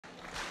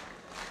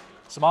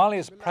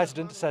Somalia's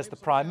president says the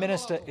Prime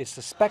Minister is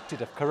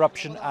suspected of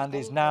corruption and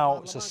is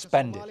now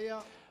suspended.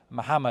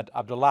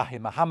 Abdullahi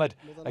Mohamed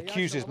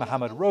accuses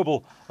Mohamed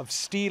Roble of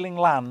stealing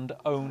land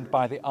owned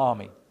by the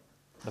army.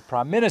 The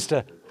Prime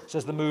Minister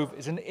says the move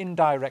is an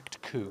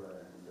indirect coup.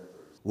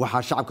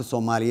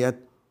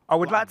 I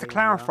would like to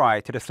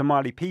clarify to the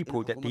Somali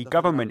people that the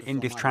government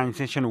in this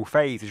transitional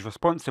phase is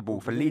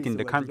responsible for leading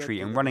the country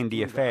and running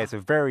the affairs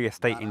of various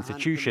state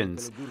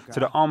institutions.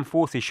 So the armed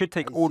forces should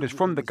take orders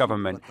from the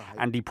government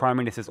and the Prime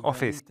Minister's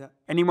office.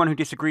 Anyone who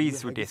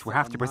disagrees with this will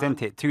have to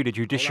present it to the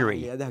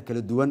judiciary.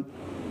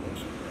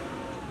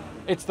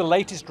 It's the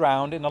latest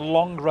round in a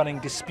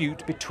long-running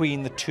dispute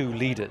between the two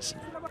leaders.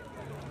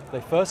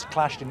 They first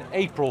clashed in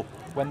April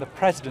when the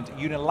president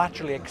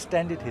unilaterally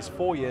extended his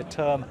 4-year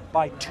term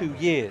by 2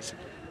 years.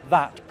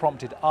 That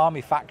prompted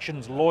army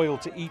factions loyal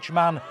to each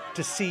man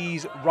to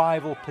seize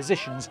rival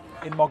positions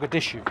in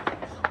Mogadishu.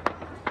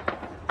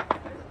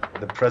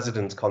 The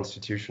president's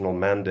constitutional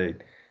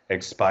mandate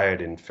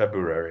expired in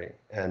February,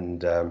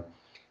 and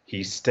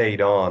he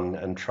stayed on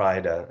and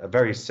tried a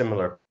very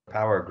similar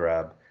power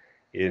grab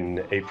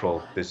in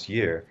April this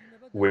year,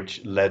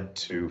 which led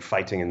to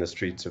fighting in the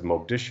streets of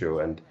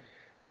Mogadishu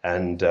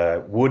and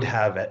would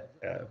have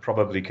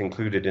probably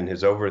concluded in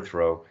his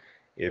overthrow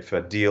if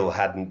a deal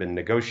hadn't been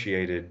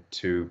negotiated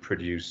to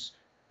produce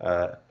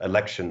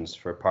elections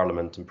for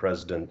parliament and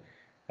president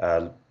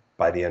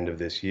by the end of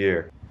this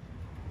year.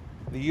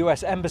 The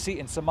US Embassy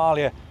in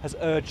Somalia has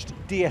urged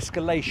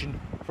de-escalation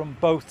from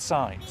both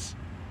sides.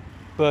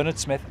 Bernard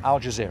Smith, Al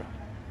Jazeera.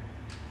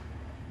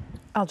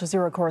 Al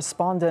Jazeera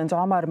correspondent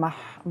Omar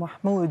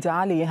Mahmoud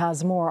Ali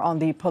has more on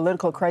the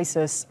political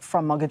crisis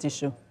from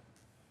Mogadishu.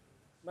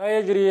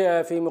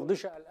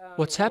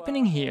 What's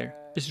happening here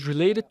is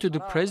related to the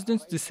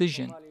president's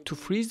decision to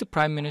freeze the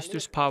prime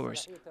minister's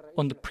powers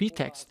on the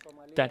pretext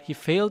that he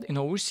failed in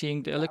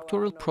overseeing the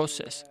electoral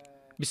process,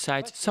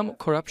 besides some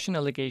corruption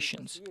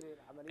allegations.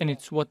 And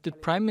it's what the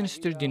prime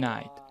minister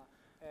denied.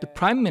 The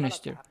prime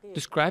minister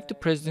described the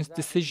president's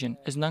decision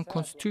as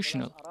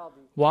non-constitutional,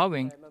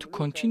 vowing to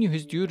continue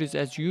his duties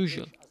as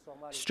usual,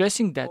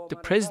 stressing that the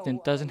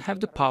president doesn't have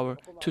the power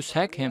to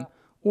sack him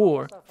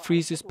or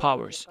freeze his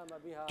powers,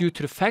 due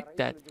to the fact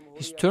that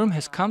his term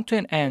has come to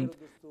an end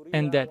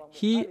and that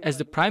he, as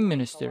the Prime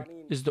Minister,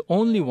 is the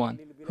only one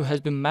who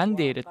has been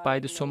mandated by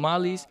the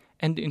Somalis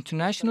and the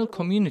international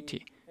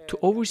community to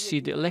oversee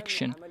the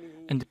election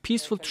and the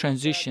peaceful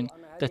transition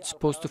that's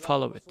supposed to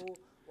follow it.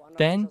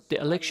 Then,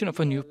 the election of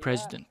a new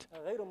president.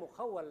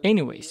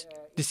 Anyways,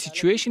 the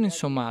situation in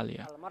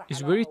Somalia is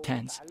very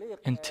tense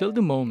until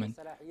the moment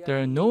there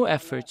are no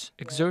efforts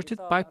exerted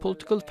by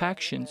political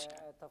factions,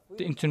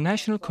 the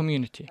international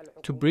community,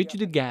 to bridge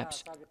the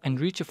gaps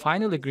and reach a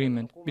final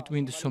agreement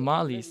between the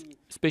Somalis,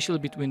 especially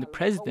between the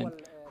president,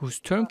 whose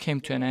term came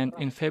to an end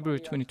in February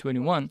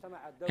 2021,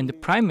 and the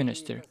prime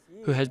minister,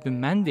 who has been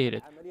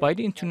mandated by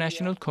the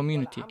international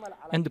community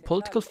and the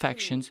political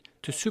factions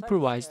to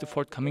supervise the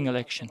forthcoming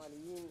election.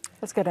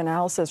 Let's get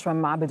analysis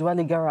from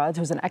Abdullahi,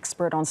 who's an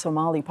expert on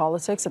Somali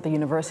politics at the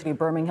University of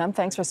Birmingham.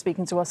 Thanks for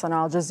speaking to us on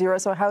Al Jazeera.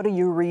 So how do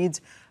you read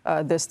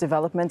this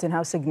development and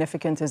how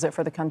significant is it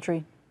for the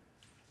country?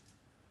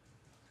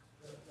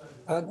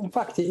 In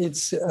fact,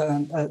 it's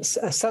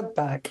a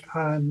setback.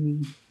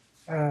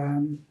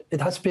 It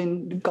has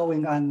been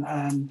going on,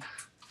 and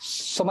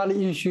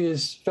Somali issue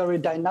is very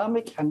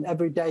dynamic, and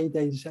every day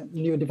there's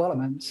new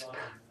developments.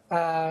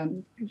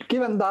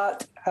 Given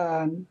that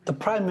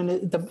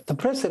the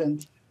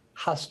president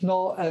has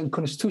no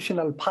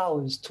constitutional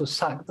powers to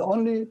sack, the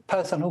only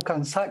person who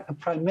can sack the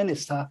prime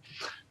minister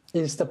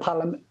is the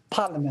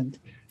parliament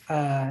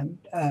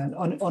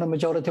on a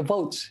majority of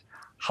votes.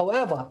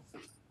 However,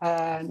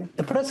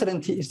 the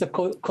president is the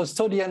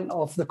custodian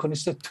of the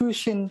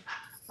constitution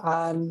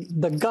and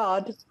the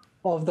guard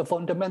of the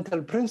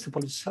fundamental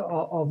principles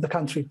of the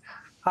country.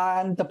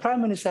 And the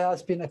prime minister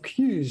has been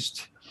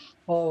accused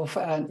of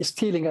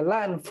stealing a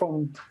land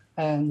from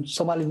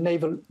Somali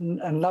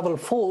naval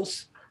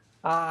force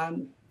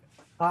and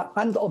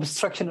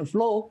obstruction of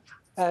law.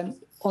 And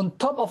on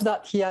top of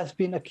that, he has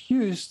been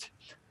accused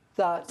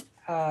that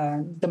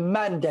the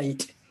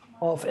mandate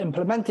of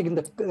implementing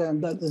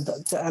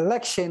the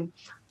election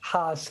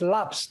has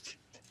lapsed,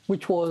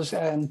 which was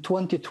in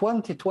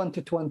 2020,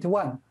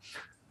 2021.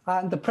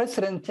 And the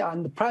president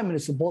and the prime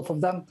minister, both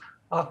of them,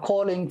 are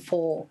calling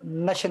for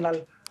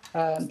national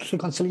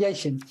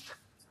reconciliation.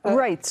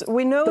 Right.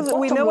 We know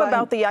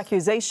about the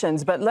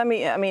accusations, but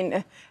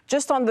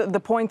just on the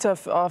point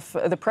of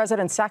the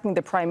president sacking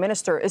the prime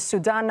minister, is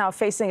Sudan now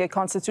facing a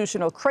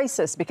constitutional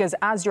crisis? Because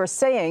as you're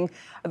saying,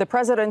 the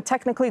president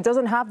technically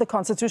doesn't have the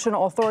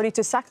constitutional authority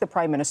to sack the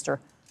prime minister.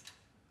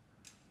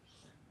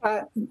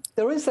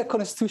 There is a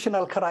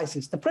constitutional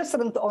crisis. The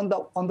president, on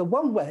the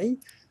one way,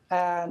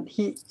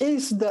 he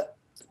is the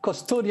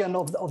custodian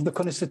of the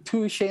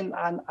Constitution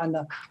and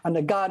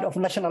a guard of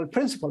national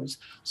principles.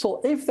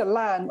 So if the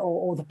land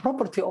or the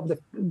property of the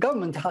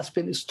government has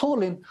been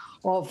stolen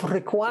or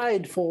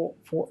required for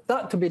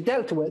that to be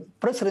dealt with,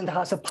 President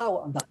has a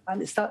power on that.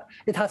 And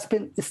it has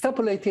been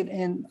stipulated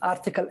in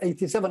Article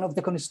 87 of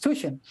the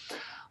Constitution.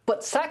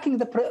 But sacking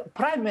the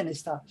Prime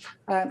Minister,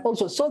 and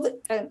also,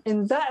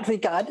 in that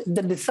regard,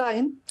 the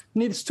design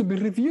needs to be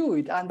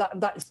reviewed, and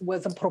that is where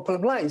the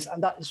problem lies,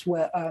 and that is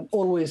where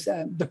always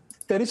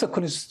there is a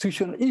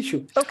constitutional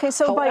issue. Okay,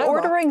 so however, by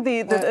ordering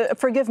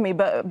forgive me,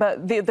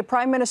 but the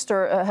Prime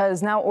Minister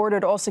has now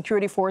ordered all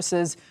security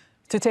forces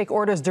to take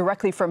orders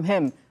directly from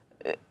him.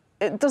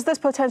 Does this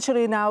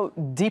potentially now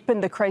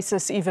deepen the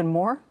crisis even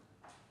more?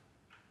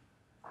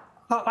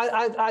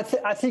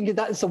 I think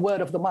that is a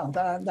word of the mouth.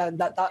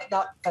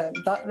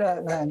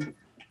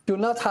 Do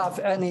not have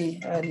any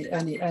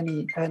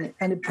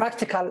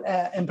practical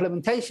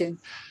implementation,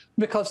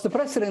 because the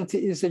president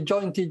is a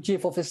joint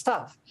chief of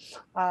staff,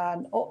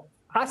 and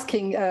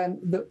asking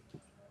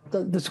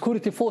the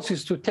security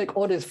forces to take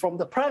orders from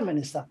the Prime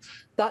Minister,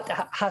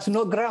 that has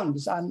no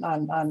grounds, and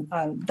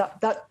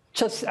that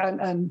just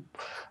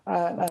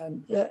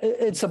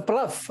it's a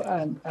bluff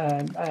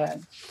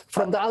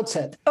from the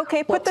outset.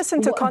 Okay, put this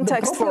into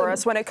context for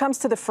us. When it comes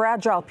to the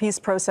fragile peace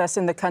process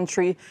in the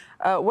country,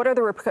 what are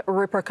the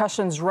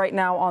repercussions right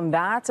now on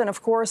that, and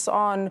of course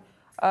on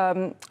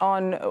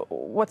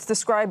what's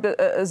described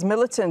as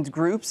militant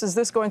groups? Is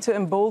this going to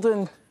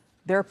embolden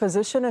their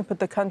position and put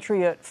the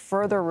country at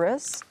further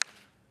risk?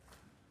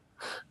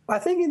 I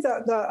think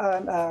that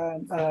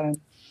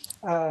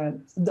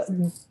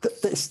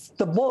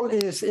the ball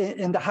is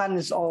in the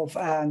hands of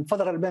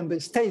federal member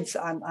states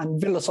and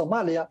Villa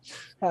Somalia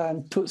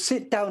to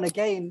sit down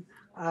again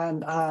and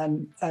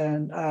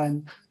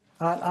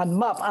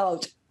map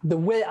out the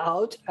way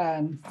out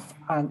and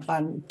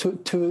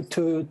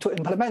to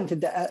implement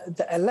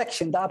the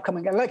election, the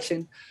upcoming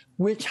election,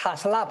 which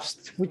has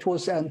lapsed, which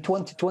was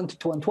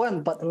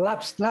 2020-21, but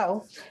lapsed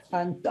now,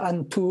 and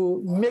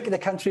to make the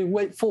country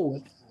way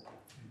forward.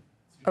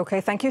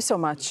 Okay, thank you so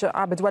much,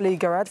 Abdullahi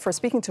for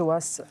speaking to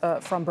us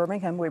from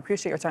Birmingham. We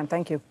appreciate your time.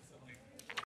 Thank you.